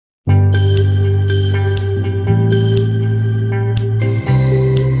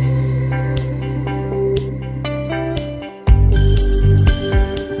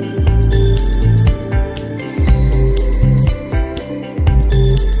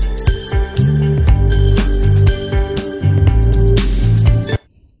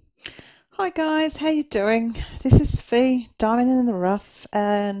guys, how you doing? This is Fee, Diamond in the Rough,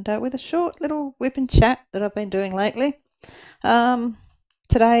 and with a short little whip and chat that I've been doing lately. Um,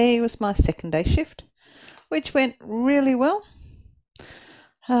 Today was my second day shift, which went really well.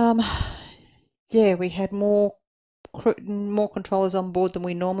 Um, yeah, we had more controllers on board than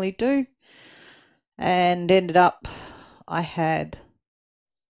we normally do, and ended up I had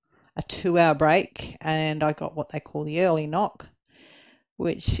a 2-hour break, and I got what they call the early knock,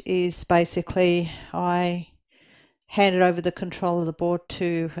 which is basically I handed over the control of the board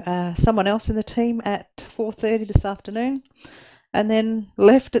to someone else in the team at 4:30 this afternoon, and then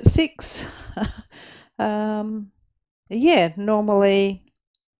left at 6. Yeah, normally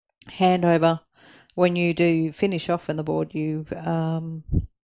handover when you do finish off on the board, you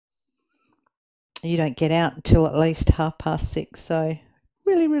don't get out until at least 6:30. So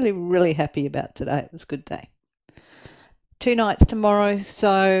really happy about today. It was a good day. 2 nights tomorrow,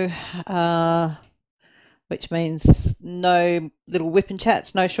 so which means no little whip and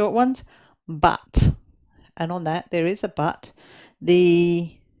chats, no short ones. But, and on that there is a but,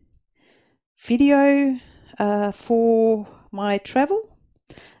 the video for my travel,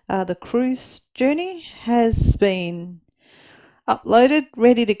 the cruise journey, has been uploaded,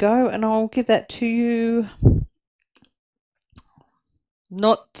 ready to go, and I'll give that to you.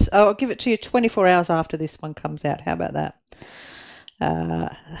 I'll give it to you 24 hours after this one comes out. How about that?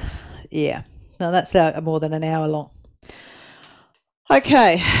 Yeah. No, that's more than an hour long.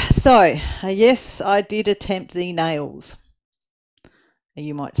 Okay, so yes, I did attempt the nails.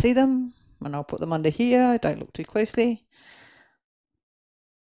 You might see them, and I'll put them under here. Don't look too closely.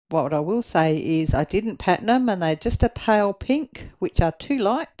 What I will say is I didn't pattern them, and they're just a pale pink, which are too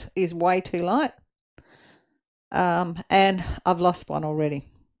light, is way too light. And I've lost one already.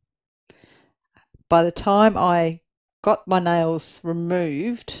 By the time I got my nails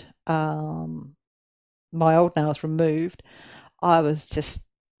removed, my old nails removed, I was just,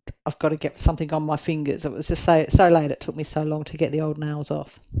 I've got to get something on my fingers. It was just so late. It took me so long to get the old nails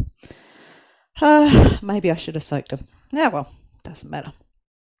off. Maybe I should have soaked them. Yeah, well, doesn't matter.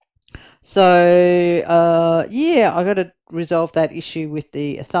 So, yeah, I got to resolve that issue with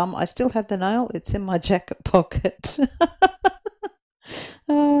the thumb. I still have the nail. It's in my jacket pocket.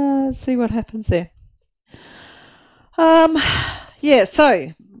 See what happens there. Yeah,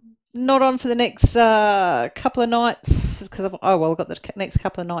 so not on for the next couple of nights because I've got the next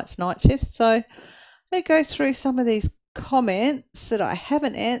couple of nights night shift. So let me go through some of these comments that I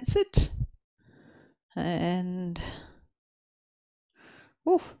haven't answered, and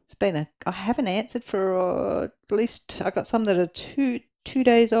I haven't answered for at least, I got some that are two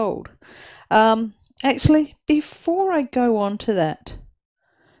days old. Actually, before I go on to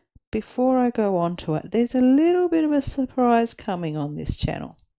it, there's a little bit of a surprise coming on this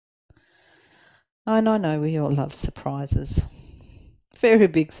channel. And I know we all love surprises. Very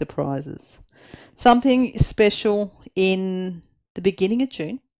big surprises. Something special in the beginning of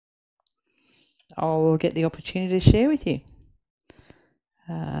June. I'll get the opportunity to share with you.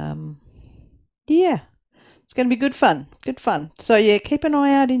 Yeah, it's going to be good fun. So yeah, keep an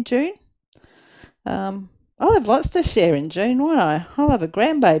eye out in June. I'll have lots to share in June, won't I? I'll have a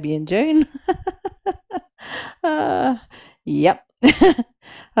grandbaby in June. Yep.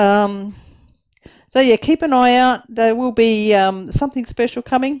 So yeah, keep an eye out. There will be something special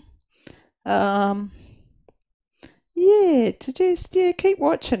coming. Yeah, keep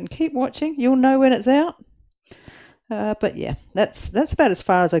watching. You'll know when it's out. But yeah, that's about as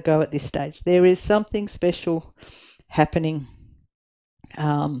far as I go at this stage. There is something special happening,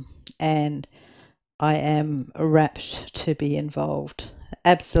 and I am rapt to be involved.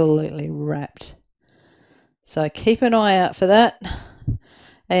 Absolutely rapt. So keep an eye out for that.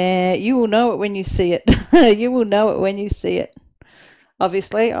 You will know it when you see it. You will know it when you see it.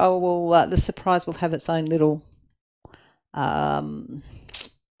 Obviously, I will. The surprise will have its own little thumbnail.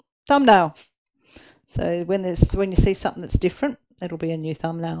 So when you see something that's different, it'll be a new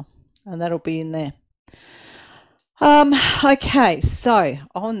thumbnail, and that'll be in there. Okay, so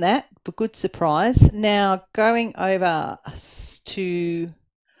on that, a good surprise. Now going over to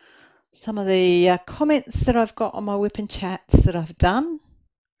some of the comments that I've got on my whip and chats that I've done.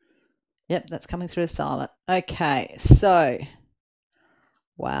 Yep, that's coming through silent. Okay, so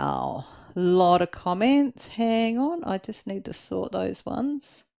wow, a lot of comments. Hang on, I just need to sort those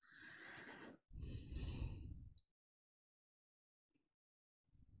ones.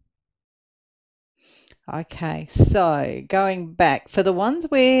 Okay, so going back for the ones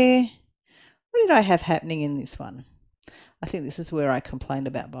where, what did I have happening in this one? I think this is where I complained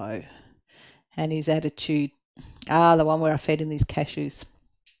about Bo and his attitude. The one where I fed him these cashews.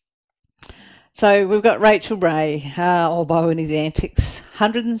 So we've got Rachel Ray, all Bo and his antics.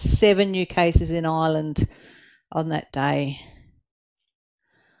 107 new cases in Ireland on that day.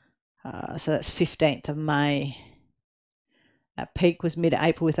 So that's 15th of May. That peak was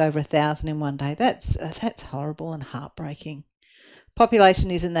mid-April with over 1,000 in one day. That's horrible and heartbreaking.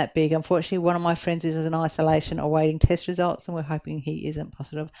 Population isn't that big. Unfortunately, one of my friends is in isolation awaiting test results, and we're hoping he isn't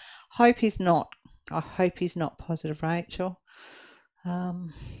positive. Hope he's not. I hope he's not positive, Rachel.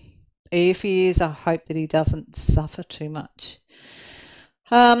 If he is, I hope that he doesn't suffer too much.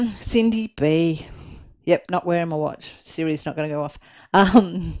 Cindy B. Yep, not wearing my watch. Siri's not going to go off.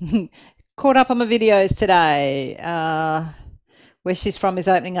 Caught up on my videos today. Where she's from is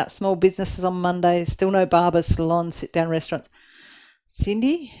opening up small businesses on Monday. Still no barbers, salons, sit-down restaurants.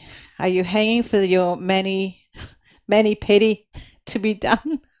 Cindy, are you hanging for your mani-pedi to be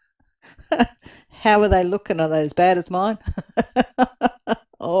done? How are they looking? Are they as bad as mine?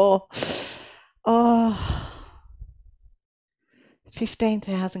 Oh,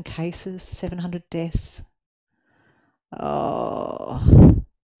 15,000 cases, 700 deaths. Oh,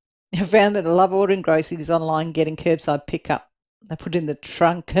 I found that I love ordering groceries online, getting curbside pickup. I put in the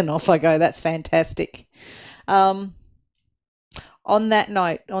trunk and off I go. That's fantastic. On that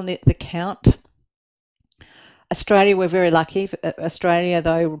note, on the count, Australia, we're very lucky. Australia,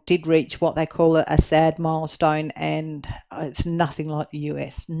 though, did reach what they call a sad milestone, and it's nothing like the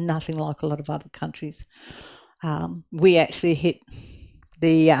US, nothing like a lot of other countries. We actually hit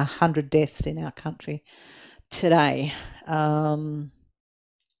the 100 deaths in our country today. Our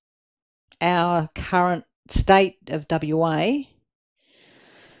current state of WA,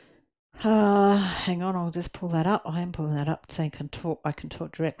 hang on, I'll just pull that up. I am pulling that up so I can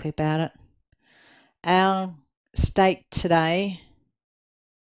talk directly about it. Our state today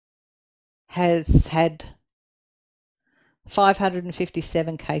has had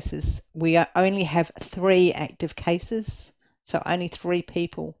 557 cases. We only have 3 active cases, so only 3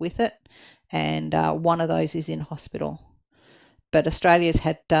 people with it, and one of those is in hospital. But Australia's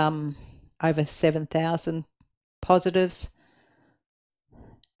had over 7,000 positives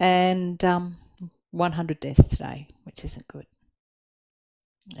and 100 deaths today, which isn't good.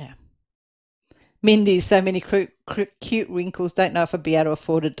 Yeah. Mindy, so many cute wrinkles. Don't know if I'd be able to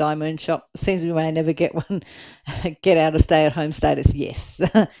afford a diamond shop. Seems we may never get one. Get out of stay-at-home status. Yes,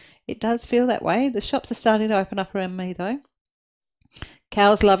 it does feel that way. The shops are starting to open up around me, though.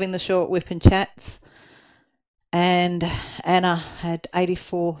 Cal's loving the short whip and chats. And Anna had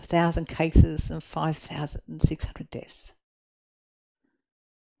 84,000 cases and 5,600 deaths.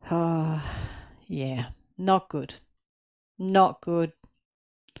 Oh, yeah, not good. Not good.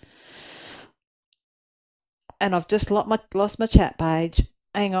 And I've just lost my chat page.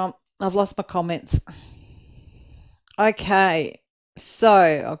 Hang on, I've lost my comments. Okay, so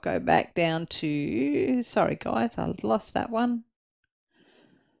I'll go back down to, sorry guys, I lost that one.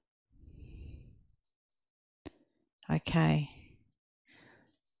 Okay.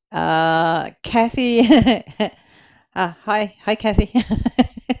 Kathy. Hi Kathy.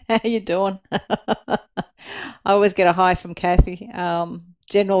 How you doing? I always get a hi from Kathy.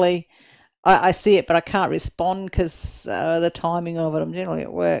 Generally, I see it, but I can't respond because the timing of it. I'm generally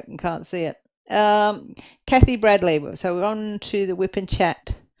at work and can't see it. Kathy Bradley. So we're on to the whip and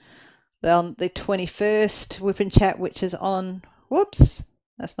chat. On the 21st whip and chat, which is on. Whoops,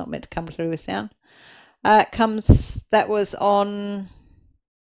 that's not meant to come through with sound. That was on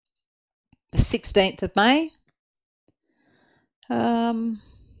the 16th of May.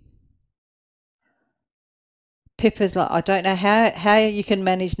 Pippa's like, I don't know how you can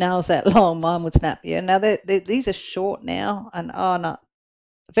manage nails that long. Mine would snap. Yeah, now these are short now, and oh no,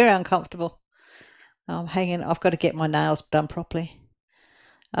 very uncomfortable. I'm hanging. I've got to get my nails done properly.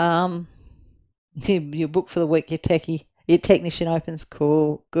 You book for the week. Your technician opens.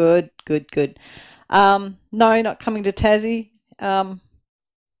 Cool. Good. No, not coming to Tassie. I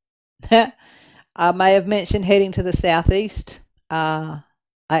may have mentioned heading to the southeast.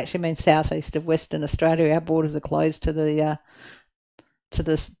 I actually mean southeast of Western Australia. Our borders are closed to the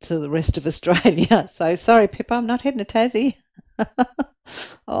rest of Australia. So sorry, Pippa, I'm not heading to Tassie.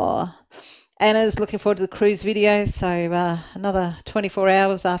 Oh, Anna's looking forward to the cruise video. So another 24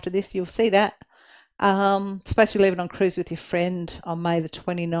 hours after this, you'll see that. Supposed to be leaving on cruise with your friend on May the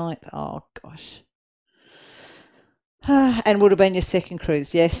 29th. Oh gosh. And would have been your second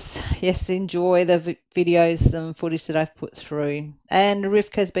cruise. Yes, enjoy the videos and footage that I've put through. And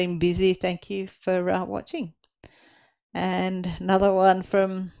Rivka's been busy. Thank you for watching. And another one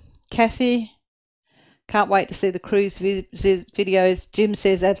from Kathy. Can't wait to see the cruise videos. Jim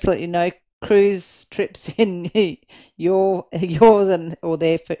says absolutely no cruise trips in yours and or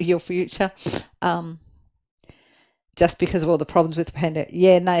their for your future, just because of all the problems with the pandemic.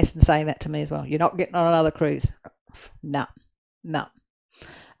 Yeah, Nathan's saying that to me as well. You're not getting on another cruise. No, no.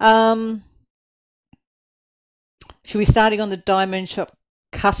 She'll be starting on the Diamond Shop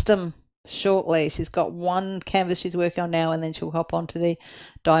Custom shortly. She's got one canvas she's working on now, and then she'll hop onto the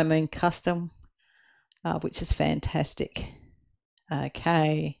Diamond Custom, which is fantastic.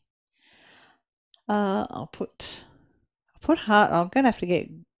 Okay. I'll put heart. I'm going to have to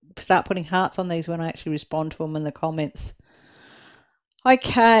start putting hearts on these when I actually respond to them in the comments.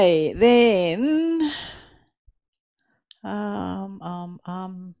 Okay, then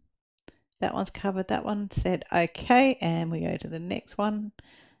that one's covered. That one said okay, and we go to the next one,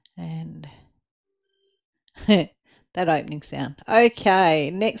 and that opening sound.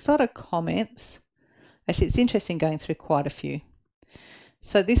 Okay, next lot of comments. Actually, it's interesting going through quite a few.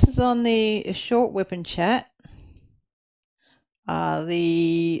 So this is on the short WIP and chat,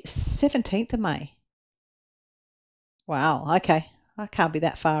 the 17th of May. Wow, okay. I can't be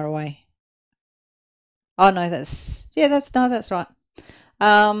that far away. Oh no, that's right.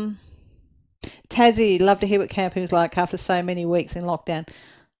 Tassie, love to hear what camping's like after so many weeks in lockdown.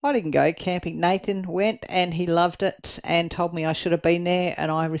 I didn't go camping. Nathan went and he loved it and told me I should have been there,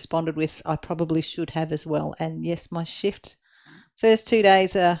 and I responded with I probably should have as well. And yes, my shift first 2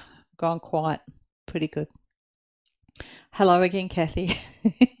 days are gone quite pretty good. Hello again, Kathy.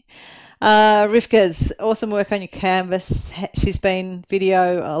 Rivka's awesome work on your canvas. She's been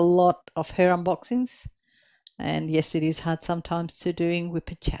video a lot of her unboxings, and yes, it is hard sometimes to doing WIP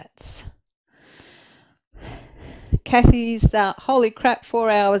and chats. Kathy's holy crap,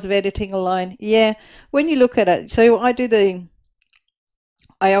 4 hours of editing alone. Yeah, when you look at it, so I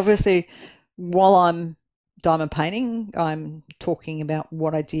obviously, while I'm diamond painting, I'm talking about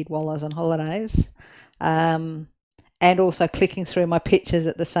what I did while I was on holidays, and also clicking through my pictures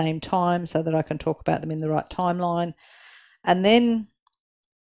at the same time so that I can talk about them in the right timeline. And then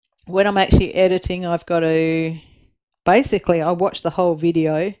when I'm actually editing, I've got to, basically, I watch the whole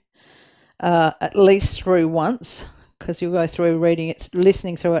video at least through once, because you'll go through reading it,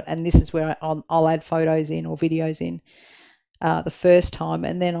 listening through it, and this is where I'll add photos in or videos in the first time,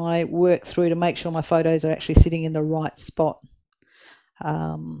 and then I work through to make sure my photos are actually sitting in the right spot.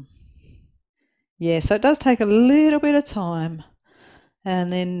 Yeah, so it does take a little bit of time.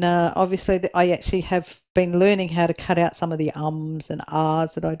 And then obviously I actually have been learning how to cut out some of the ums and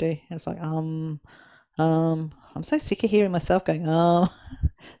ahs that I do. It's like I'm so sick of hearing myself going,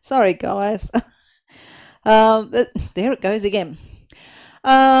 sorry guys. But there it goes again.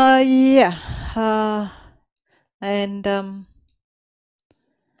 Yeah. And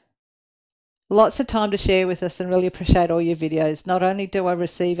lots of time to share with us, and really appreciate all your videos. Not only do I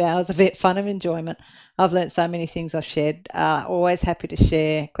receive hours of it, fun and enjoyment, I've learnt so many things I've shared. Always happy to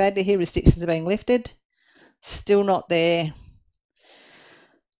share. Glad to hear restrictions are being lifted. Still not there.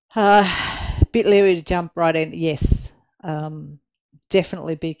 Bit leery to jump right in. Yes.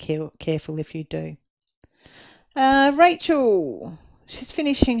 Definitely be careful if you do. Rachel, she's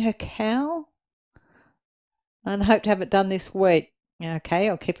finishing her cowl and hope to have it done this week. Okay,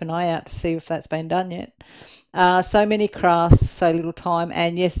 I'll keep an eye out to see if that's been done yet. So many crafts, so little time,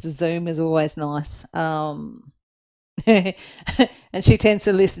 and yes, the Zoom is always nice. And she tends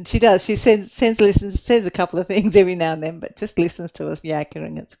to listen. She does. She listens, says a couple of things every now and then, but just listens to us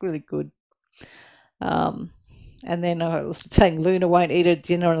yakkering. It's really good. And then I was saying Luna won't eat a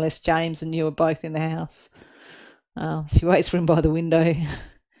dinner unless James and you are both in the house. She waits for him by the window.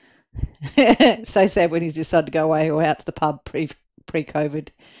 So sad when he's decided to go away or out to the pub pre-COVID.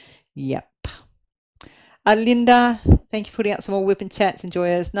 Yep. Linda, thank you for putting up some more WIP and chats.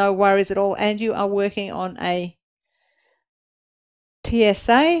 Enjoy us. No worries at all. And you are working on a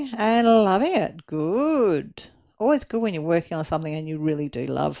TSA and loving it. Good. Always good when you're working on something and you really do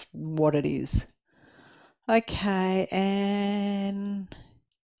love what it is. Okay, and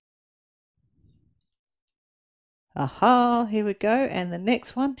aha, here we go. And the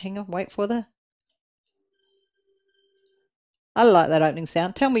next one, hang on, wait for the... I like that opening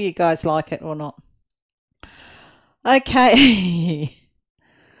sound. Tell me you guys like it or not. Okay.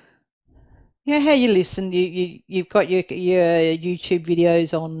 You know how you listen, you've got your YouTube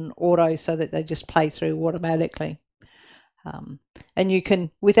videos on auto so that they just play through automatically. And you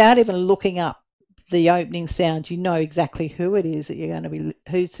can, without even looking up the opening sound, you know exactly who it is that you're going to be,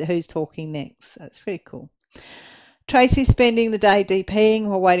 who's talking next. That's pretty cool. Tracy's spending the day DPing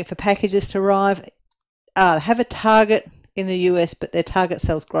while waiting for packages to arrive. Have a Target in the US, but their Target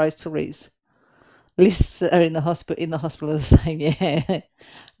sells groceries. Lists are in the hospital are the same, yeah.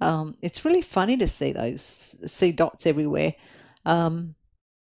 It's really funny to see dots everywhere.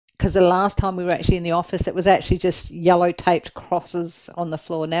 Because the last time we were actually in the office, it was actually just yellow taped crosses on the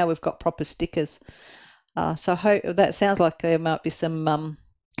floor. Now we've got proper stickers. So I hope that sounds like there might be some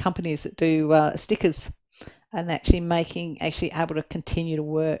companies that do stickers and actually able to continue to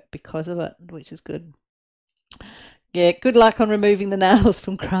work because of it, which is good. Yeah, good luck on removing the nails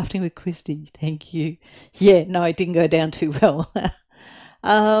from crafting with Christy. Thank you. Yeah, no, it didn't go down too well.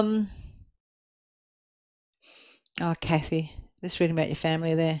 Oh, Kathy, just reading about your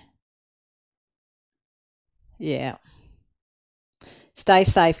family there. Yeah. Stay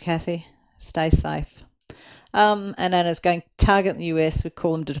safe, Kathy. Stay safe. And Anna's going, Target in the US, we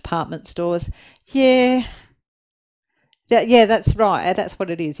call them the department stores. Yeah. Yeah, that's right. That's what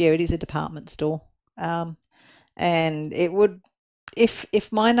it is. Yeah, it is a department store. And it would,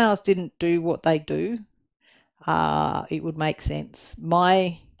 if my nails didn't do what they do, it would make sense.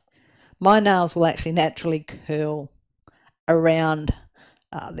 My nails will actually naturally curl around.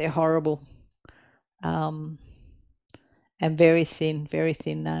 They're horrible. And very thin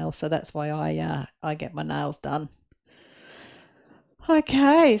nails. So that's why I get my nails done.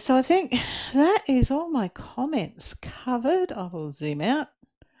 Okay, so I think that is all my comments covered. I will zoom out.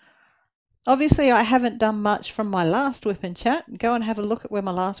 Obviously, I haven't done much from my last WIP and chat. Go and have a look at where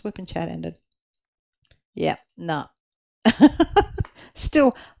my last WIP and chat ended. Yeah, no.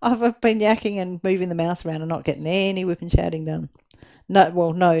 Still, I've been yakking and moving the mouse around and not getting any WIP and chatting done. No,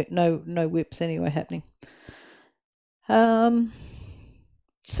 well, no whips anyway happening.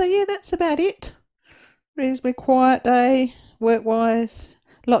 So yeah, that's about it. Reasonably quiet day, work-wise,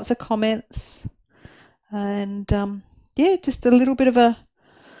 lots of comments, and yeah, just a little bit of a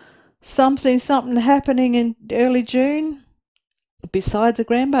something happening in early June besides a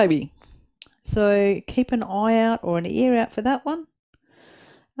grandbaby. So keep an eye out or an ear out for that one.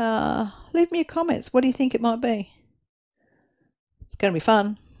 Leave me your comments. What do you think it might be? It's going to be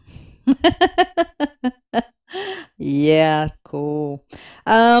fun. Yeah, cool.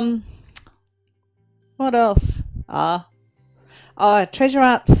 What else? Treasure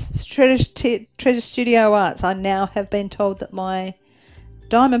Arts, Treasure Studio Arts. I now have been told that my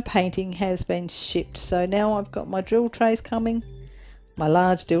diamond painting has been shipped. So now I've got my drill trays coming, my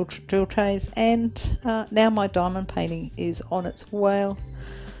large drill trays, and now my diamond painting is on its way.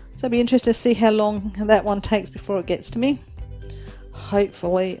 So I'll be interested to see how long that one takes before it gets to me.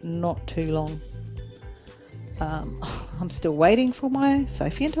 Hopefully not too long. I'm still waiting for my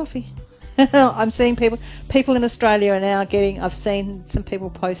Sophie and Toffee. I'm seeing people in Australia are now getting, I've seen some people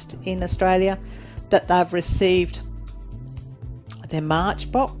post in Australia that they've received their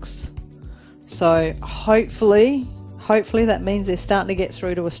March box. So hopefully that means they're starting to get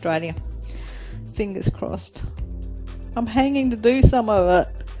through to Australia. Fingers crossed. I'm hanging to do some of it.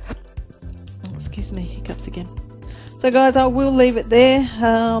 Excuse me, hiccups again. So guys, I will leave it there.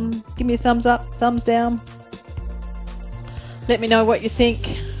 Give me a thumbs up, thumbs down. Let me know what you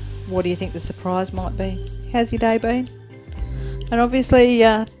think. What do you think the surprise might be? How's your day been? And obviously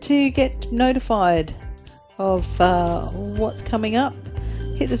to get notified of what's coming up,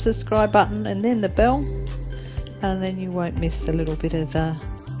 hit the subscribe button and then the bell, and then you won't miss a little bit of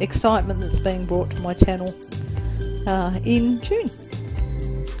excitement that's being brought to my channel in June.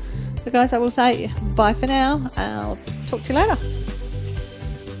 So guys, I will say bye for now. I'll talk to you later.